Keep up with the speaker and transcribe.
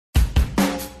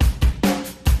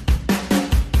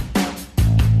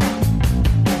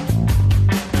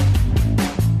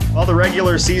the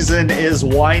regular season is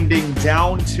winding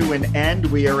down to an end.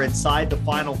 We are inside the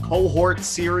final cohort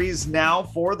series now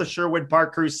for the Sherwood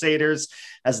Park Crusaders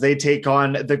as they take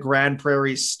on the Grande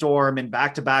Prairie Storm in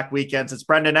back-to-back weekends. It's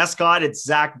Brenden, Escott. It's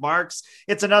Zac Marks.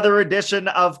 It's another edition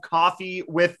of Coffee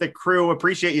with the Crew.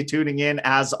 Appreciate you tuning in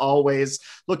as always.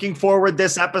 Looking forward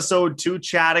this episode to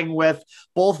chatting with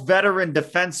both veteran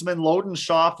defenseman Loeden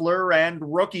Schaufler and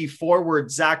rookie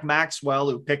forward Zac Maxwell,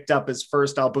 who picked up his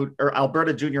first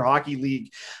Alberta Junior Hockey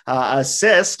League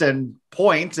assist and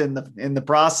point in the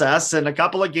process, and a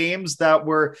couple of games that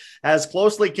were as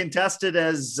closely contested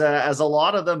as a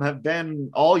lot of them have been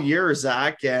all year,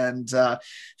 Zac. And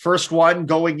first one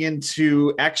going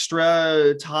into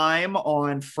extra time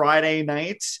on Friday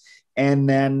night, and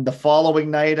then the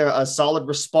following night, a solid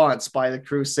response by the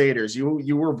Crusaders.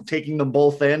 You were taking them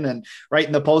both in and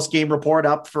writing the post-game report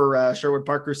up for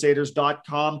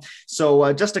SherwoodParkCrusaders.com.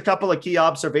 So just a couple of key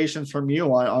observations from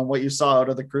you on what you saw out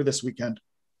of the Crew this weekend.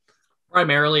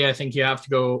 Primarily, I think you have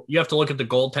to look at the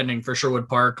goaltending for Sherwood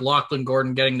Park. Lachlan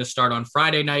Gordon getting the start on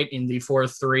Friday night in the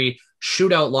 4-3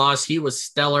 shootout loss. He was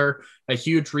stellar, a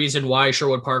huge reason why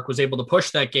Sherwood Park was able to push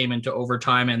that game into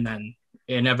overtime and then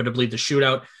inevitably the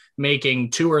shootout, making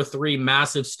 2 or 3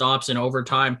 massive stops in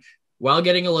overtime while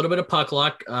getting a little bit of puck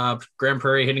luck. Grande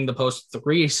Prairie hitting the post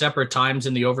 3 separate times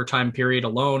in the overtime period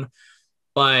alone.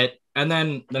 And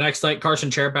then the next night,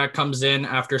 Carson Cherpak comes in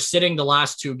after sitting the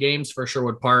last 2 games for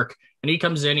Sherwood Park. And he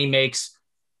comes in, he makes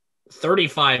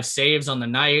 35 saves on the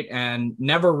night and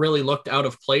never really looked out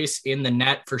of place in the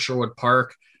net for Sherwood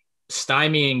Park,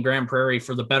 stymieing Grande Prairie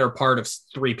for the better part of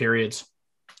 3 periods.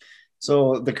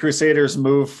 So the Crusaders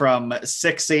move from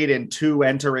 6-8-2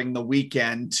 entering the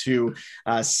weekend to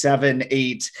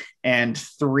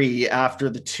 7-8-3 after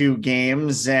the 2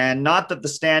 games. And not that the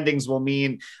standings will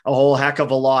mean a whole heck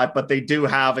of a lot, but they do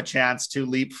have a chance to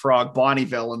leapfrog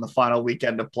Bonnyville in the final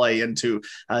weekend of play into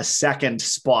a second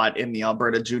spot in the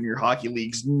Alberta Junior Hockey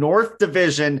League's North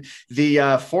Division.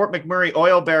 The Fort McMurray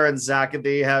Oil Barons, Zac,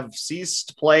 they have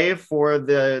ceased play for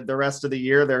the rest of the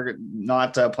year. They're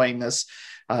not playing this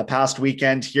past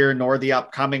weekend here, nor the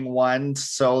upcoming one.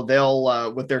 So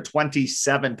they'll, with their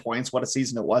 27 points, what a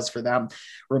season it was for them,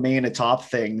 remain atop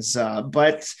things.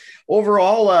 But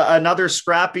overall, another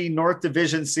scrappy North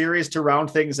Division series to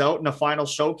round things out, and a final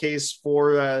showcase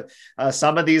for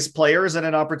some of these players, and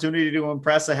an opportunity to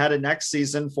impress ahead of next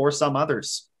season for some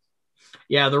others.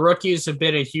 Yeah, the rookies have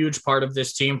been a huge part of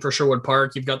this team for Sherwood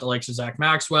Park. You've got the likes of Zac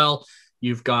Maxwell,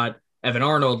 you've got Evan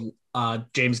Arnold,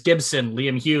 James Gibson,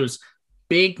 Liam Hughes,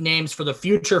 big names for the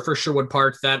future for Sherwood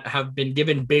Park that have been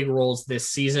given big roles this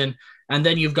season. And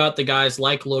then you've got the guys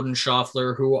like Loeden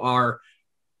Schaufler, who are,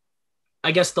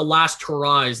 I guess, the last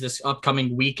hurrahs this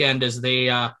upcoming weekend as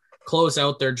they close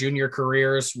out their junior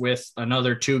careers with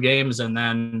another 2 games, and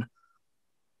then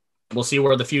we'll see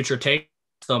where the future takes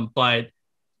them. But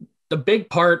the big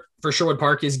part for Sherwood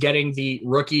Park is getting the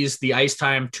rookies the ice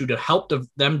time to help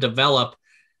them develop.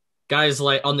 Guys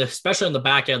like especially on the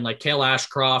back end, like Cale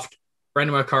Ashcroft,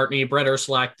 Brendan McCartney, Brett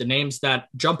Ursulak, the names that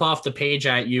jump off the page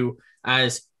at you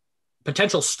as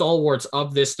potential stalwarts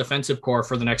of this defensive core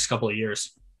for the next couple of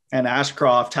years. And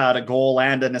Ashcroft had a goal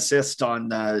and an assist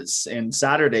in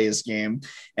Saturday's game.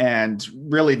 And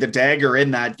really the dagger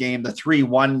in that game, the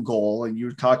 3-1 goal, and you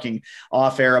were talking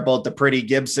off air about the pretty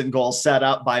Gibson goal set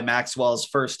up by Maxwell's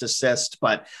first assist,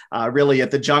 but really at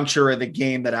the juncture of the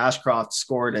game that Ashcroft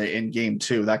scored in game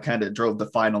 2, that kind of drove the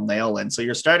final nail in. So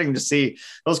you're starting to see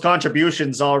those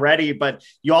contributions already, but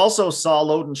you also saw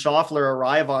Loeden Schaufler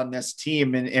arrive on this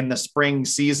team in the spring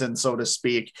season, so to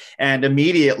speak, and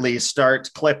immediately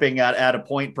start clipping at a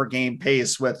point per game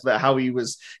pace with how he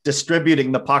was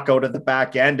distributing the puck out of the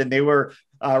back end. And they were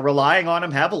relying on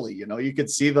him heavily. You know, you could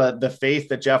see the faith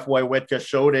that Jeff Wojciechowski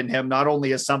showed in him, not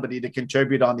only as somebody to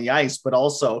contribute on the ice, but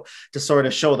also to sort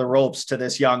of show the ropes to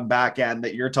this young back end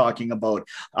that you're talking about,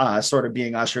 sort of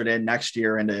being ushered in next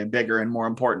year into bigger and more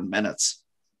important minutes.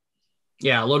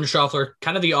 Yeah, Loeden Schaufler,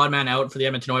 kind of the odd man out for the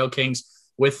Edmonton Oil Kings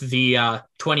with the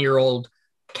 20-year-old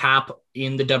cap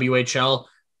in the WHL.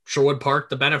 Sherwood Park,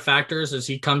 the benefactors, as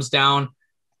he comes down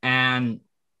and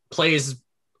plays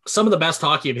some of the best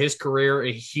hockey of his career,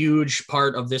 a huge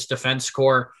part of this defense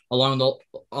core,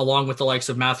 along with the likes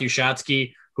of Matthew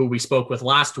Shatsky, who we spoke with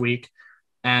last week,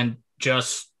 and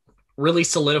just really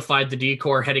solidified the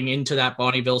D-core heading into that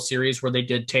Bonnyville series where they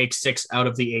did take 6 out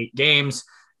of the 8 games.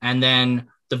 And then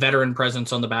the veteran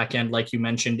presence on the back end, like you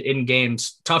mentioned, in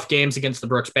games, tough games against the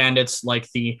Brooks Bandits, like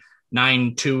the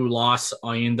 9-2 loss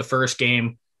in the first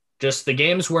game. Just the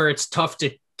games where it's tough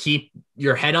to keep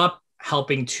your head up,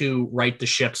 helping to right the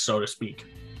ship, so to speak.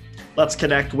 Let's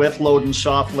connect with Loeden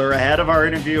Schaufler ahead of our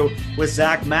interview with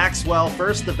Zac Maxwell.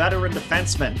 First, the veteran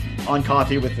defenseman on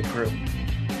Coffee with the Crew.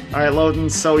 All right,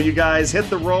 Loeden, so you guys hit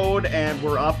the road and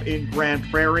we're up in Grande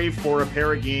Prairie for a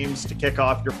pair of games to kick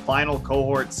off your final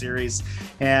cohort series.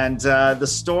 And the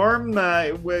Storm,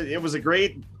 it was a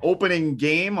great opening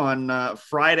game on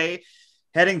Friday,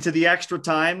 heading to the extra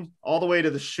time, all the way to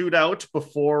the shootout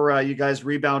before you guys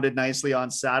rebounded nicely on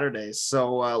Saturday.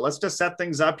 So let's just set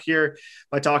things up here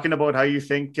by talking about how you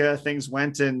think things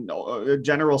went in a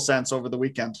general sense over the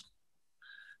weekend.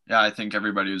 Yeah, I think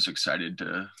everybody was excited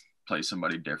to play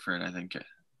somebody different. I think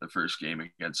the first game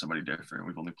against somebody different,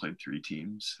 we've only played 3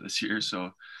 teams this year,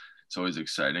 so it's always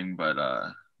exciting. But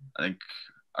I think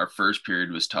our first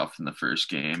period was tough in the first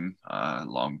game,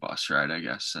 long bus ride, I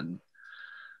guess. And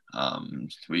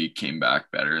we came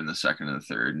back better in the second and the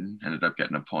third and ended up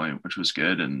getting a point, which was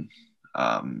good. And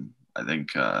I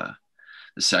think the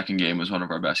second game was one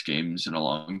of our best games in a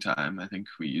long time. I think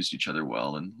we used each other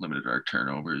well and limited our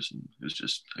turnovers, and it was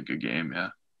just a good game. Yeah.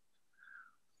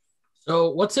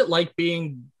 So what's it like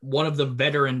being one of the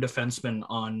veteran defensemen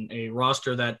on a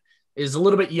roster that is a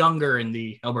little bit younger in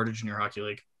the Alberta Junior Hockey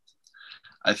League?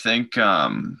 I think,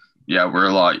 we're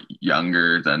a lot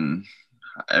younger than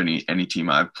any team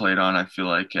I've played on, I feel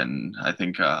like. And I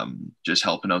think just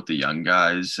helping out the young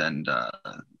guys and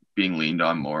being leaned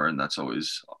on more, and that's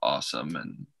always awesome,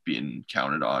 and being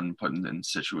counted on, putting in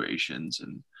situations,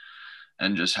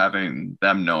 and just having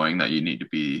them knowing that you need to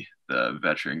be the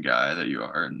veteran guy that you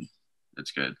are, and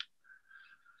it's good.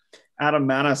 Adam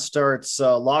Mana starts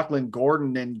Lachlan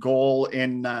Gordon in goal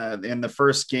in the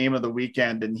first game of the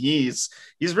weekend, and he's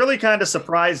really kind of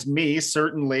surprised me,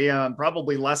 certainly,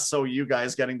 probably less so you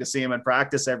guys getting to see him in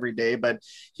practice every day, but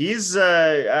he's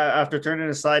after turning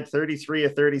aside 33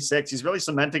 of 36, he's really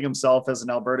cementing himself as an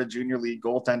Alberta Junior League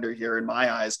goaltender here in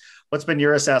my eyes. What's been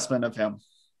your assessment of him?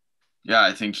 Yeah,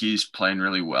 I think he's playing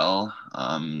really well.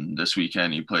 This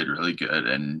weekend he played really good,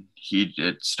 and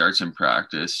it starts in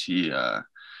practice.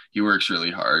 He works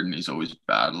really hard, and he's always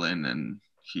battling, and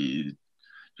he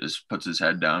just puts his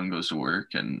head down and goes to work.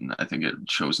 And I think it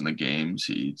shows in the games.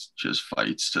 He just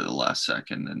fights to the last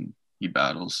second, and he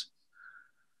battles.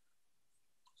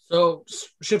 So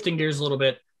shifting gears a little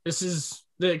bit, this is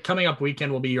the coming up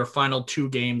weekend will be your final 2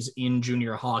 games in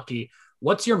junior hockey.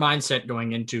 What's your mindset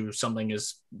going into something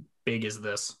as big as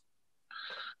this?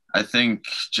 I think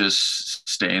just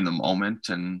stay in the moment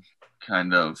and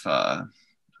kind of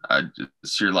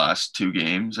it's your last 2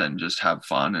 games, and just have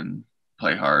fun and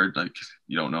play hard. Like,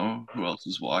 you don't know who else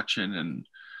is watching, and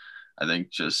I think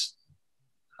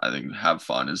have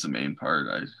fun is the main part.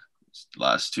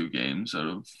 Last 2 games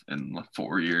in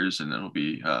 4 years, and it'll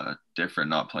be different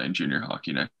not playing junior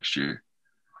hockey next year.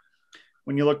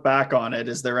 When you look back on it,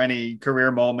 is there any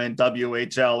career moment,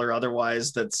 WHL or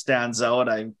otherwise, that stands out?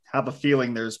 I have a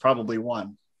feeling there's probably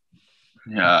one.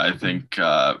 Yeah, I think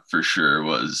for sure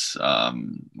was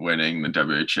winning the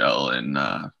WHL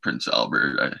in Prince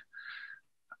Albert.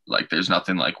 There's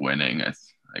nothing like winning. That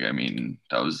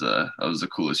was the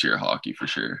coolest year of hockey for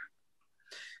sure.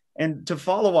 And to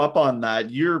follow up on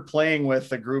that, you're playing with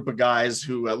a group of guys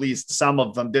who, at least some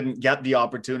of them, didn't get the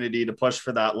opportunity to push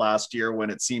for that last year when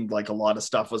it seemed like a lot of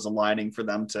stuff was aligning for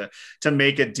them to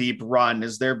make a deep run.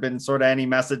 Has there been sort of any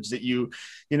message that you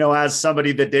as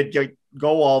somebody that did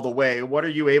go all the way, what are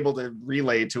you able to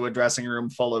relay to a dressing room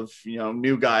full of,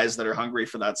 new guys that are hungry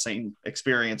for that same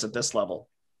experience at this level?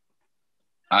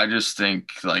 I just think,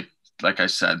 like I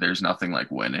said, there's nothing like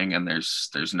winning, and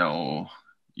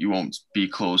you won't be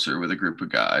closer with a group of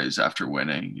guys after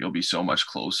winning. You'll be so much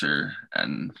closer.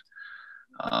 And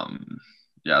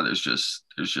there's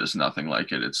just nothing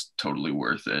like it. It's totally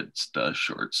worth it. It's the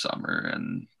short summer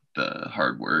and the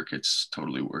hard work. It's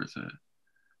totally worth it.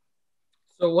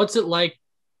 So what's it like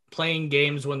playing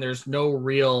games when there's no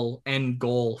real end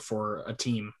goal for a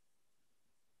team?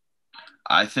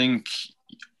 I think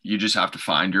you just have to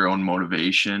find your own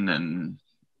motivation, and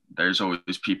there's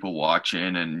always people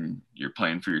watching, and you're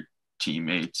playing for your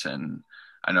teammates. And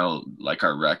I know, like,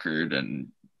 our record, and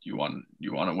you want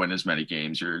to win as many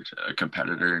games. You're a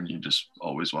competitor, and you just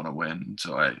always want to win.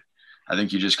 So I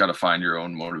think you just got to find your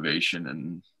own motivation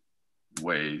and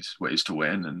ways to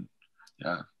win. And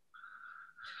yeah.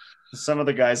 Some of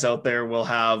the guys out there will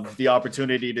have the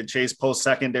opportunity to chase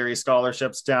post-secondary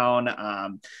scholarships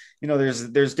down.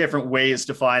 There's different ways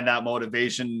to find that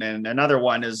motivation. And another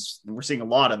one is, we're seeing a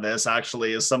lot of this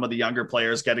actually, is some of the younger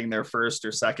players getting their first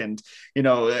or second,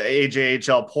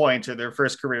 AJHL point or their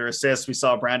first career assist. We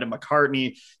saw Brandon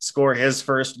McCartney score his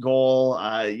first goal.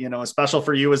 Special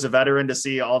for you as a veteran to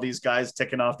see all these guys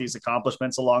ticking off these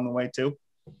accomplishments along the way too.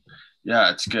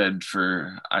 Yeah, it's good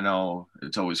I know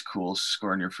it's always cool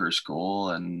scoring your first goal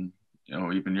and,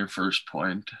 even your first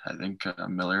point. I think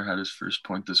Miller had his first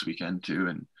point this weekend too.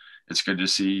 And it's good to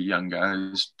see young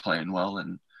guys playing well.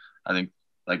 And I think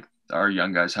like our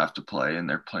young guys have to play and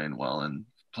they're playing well and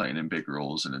playing in big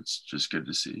roles. And it's just good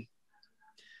to see.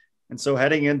 And so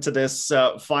heading into this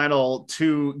final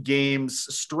two games,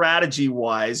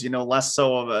 strategy-wise, less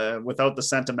so of without the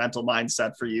sentimental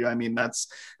mindset for you. I mean, that's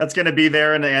going to be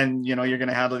there, and you're going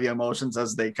to handle the emotions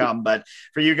as they come. But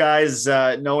for you guys,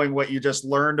 knowing what you just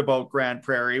learned about Grande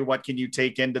Prairie, what can you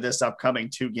take into this upcoming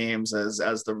two games as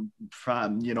the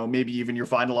maybe even your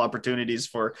final opportunities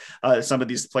for some of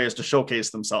these players to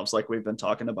showcase themselves, like we've been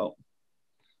talking about?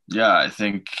 Yeah, I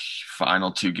think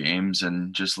final two games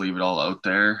and just leave it all out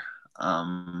there.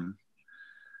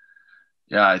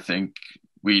 Yeah, I think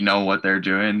we know what they're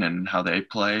doing and how they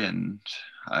play, and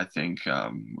I think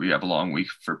we have a long week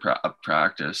for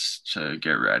practice to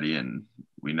get ready, and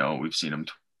we know we've seen them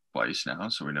twice now,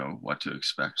 so we know what to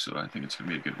expect. So I think it's going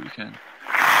to be a good weekend.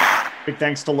 Big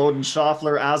thanks to Loeden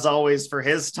Schaufler, as always, for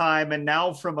his time. And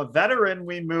now from a veteran,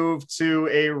 we move to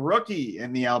a rookie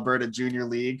in the Alberta Junior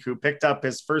League who picked up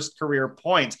his first career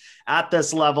point at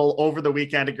this level over the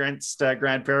weekend against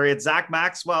Grande Prairie. It's Zac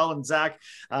Maxwell. And Zac,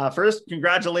 first,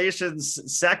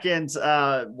 congratulations. Second,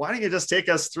 why don't you just take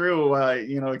us through,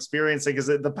 experiencing, because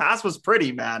the pass was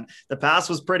pretty, man. The pass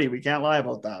was pretty. We can't lie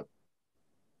about that.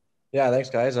 Yeah, thanks,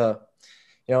 guys.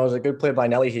 It was a good play by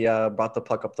Nelly. He brought the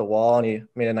puck up the wall, and he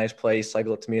made a nice play. He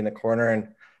cycled it to me in the corner, and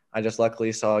I just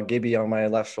luckily saw Gibby on my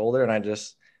left shoulder, and I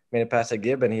just made a pass to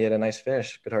Gib, and he had a nice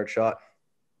finish. Good hard shot.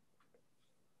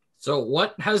 So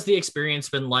what has the experience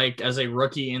been like as a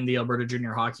rookie in the Alberta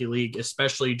Junior Hockey League,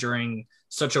 especially during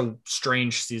such a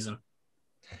strange season?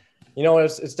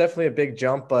 It's definitely a big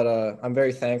jump, but I'm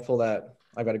very thankful that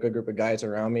I've got a good group of guys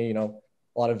around me. A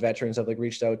lot of veterans have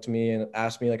reached out to me and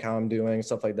asked me how I'm doing,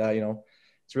 stuff like that.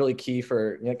 It's really key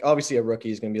for, obviously a rookie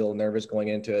is going to be a little nervous going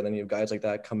into it. And then you have guys like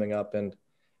that coming up and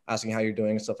asking how you're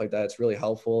doing and stuff like that. It's really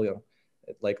helpful.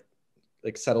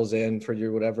 It settles in for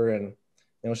you, whatever. And,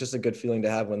 it's just a good feeling to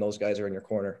have when those guys are in your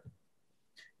corner.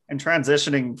 And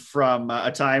transitioning from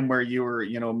a time where you were,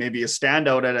 maybe a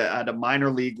standout at a minor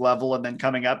league level and then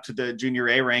coming up to the junior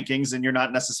A rankings, and you're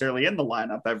not necessarily in the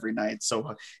lineup every night.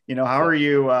 So, how are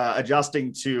you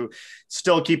adjusting to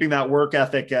still keeping that work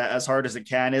ethic as hard as it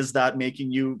can? Is that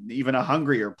making you even a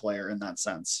hungrier player in that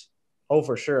sense? Oh,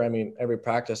 for sure. I mean, every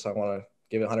practice I want to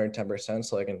give it 110%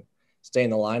 so I can stay in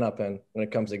the lineup. And when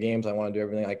it comes to games, I want to do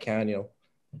everything I can,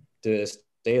 to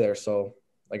stay there. So,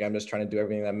 I'm just trying to do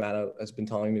everything that Matt has been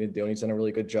telling me to do. And he's done a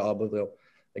really good job of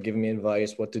giving me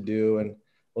advice, what to do, and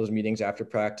those meetings after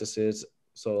practices.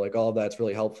 So all of that's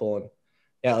really helpful. And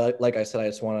yeah, like I said, I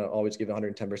just want to always give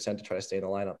 110% to try to stay in the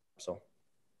lineup.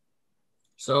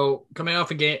 So coming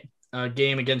off a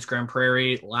game against Grande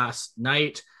Prairie last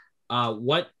night,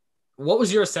 what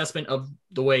was your assessment of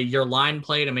the way your line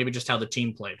played and maybe just how the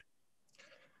team played?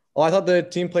 Well, I thought the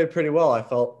team played pretty well. I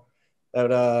felt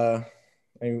that,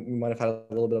 we might have had a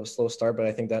little bit of a slow start, but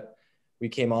I think that we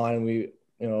came on and we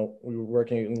were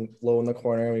working low in the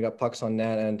corner and we got pucks on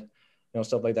net and,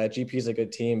 stuff like that. GP is a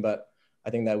good team, but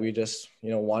I think that we just,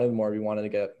 wanted more. We wanted to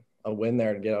get a win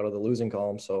there to get out of the losing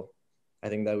column. So I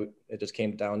think that it just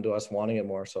came down to us wanting it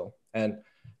more. So, and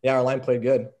yeah, our line played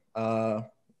good. I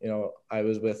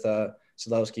was with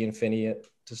Sadowski and Finney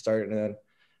to start, and then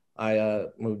I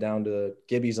moved down to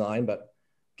Gibby's line, but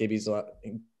Gibby's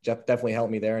definitely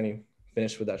helped me there, and he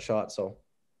finished with that shot. So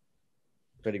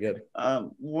pretty good.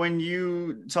 When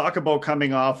you talk about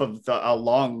coming off of a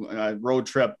long road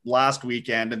trip last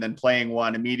weekend and then playing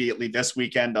one immediately this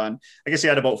weekend I guess you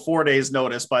had about 4 days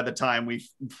notice by the time we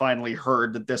finally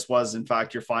heard that this was in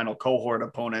fact your final cohort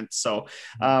opponent. So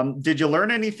did you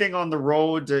learn anything on the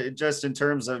road just in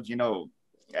terms of,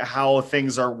 how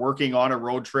things are working on a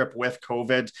road trip with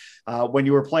COVID when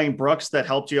you were playing Brooks that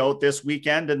helped you out this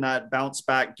weekend in that bounce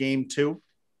back game too?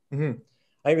 Mm-hmm.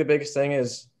 I think the biggest thing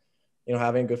is,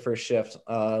 having a good first shift,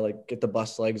 get the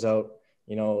bust legs out,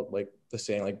 the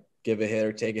saying, give a hit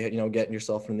or take a hit, getting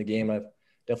yourself in the game. I've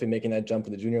definitely making that jump to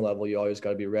the junior level. You always got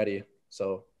to be ready.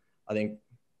 So I think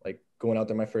going out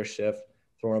there my first shift,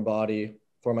 throwing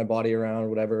my body around,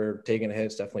 whatever, taking a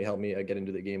hit, definitely helped me get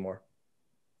into the game more.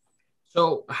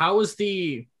 So how is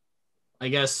getting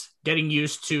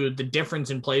used to the difference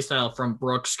in play style from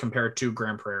Brooks compared to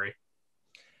Grande Prairie?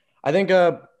 I think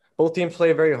both teams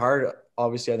play very hard.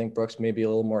 Obviously, I think Brooks may be a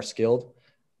little more skilled,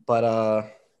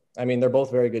 but they're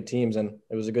both very good teams, and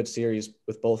it was a good series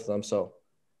with both of them. So,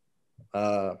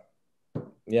 like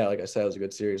I said, it was a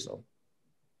good series. So,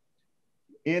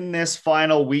 In this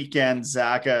final weekend,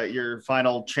 Zac, your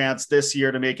final chance this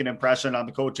year to make an impression on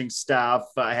the coaching staff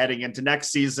heading into next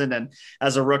season, and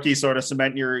as a rookie, sort of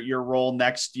cement your role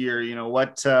next year.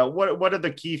 What are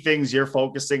the key things you're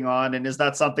focusing on, and is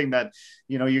that something that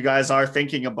you guys are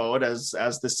thinking about as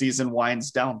the season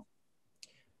winds down?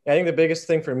 I think the biggest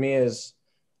thing for me is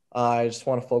I just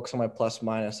want to focus on my plus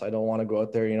minus. I don't want to go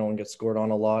out there, and get scored on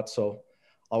a lot. So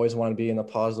always want to be in the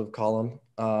positive column,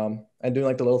 and doing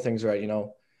like the little things right,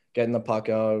 getting the puck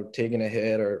out, taking a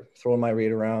hit, or throwing my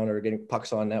read around, or getting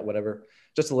pucks on net, whatever.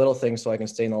 Just the little things so I can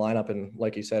stay in the lineup and,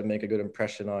 like you said, make a good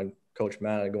impression on Coach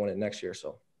Matt going into next year.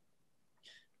 So.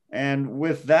 And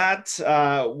with that,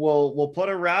 we'll put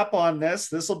a wrap on this.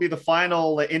 This will be the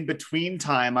final in-between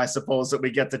time, I suppose, that we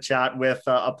get to chat with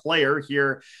a player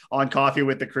here on Coffee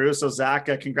with the Crew. So, Zac,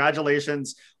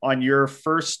 congratulations on your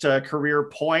first career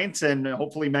point, and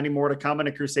hopefully many more to come in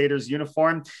a Crusaders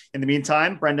uniform. In the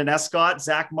meantime, Brenden, Escott,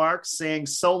 Zac Marks saying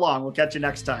so long. We'll catch you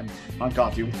next time on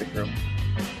Coffee with the Crew.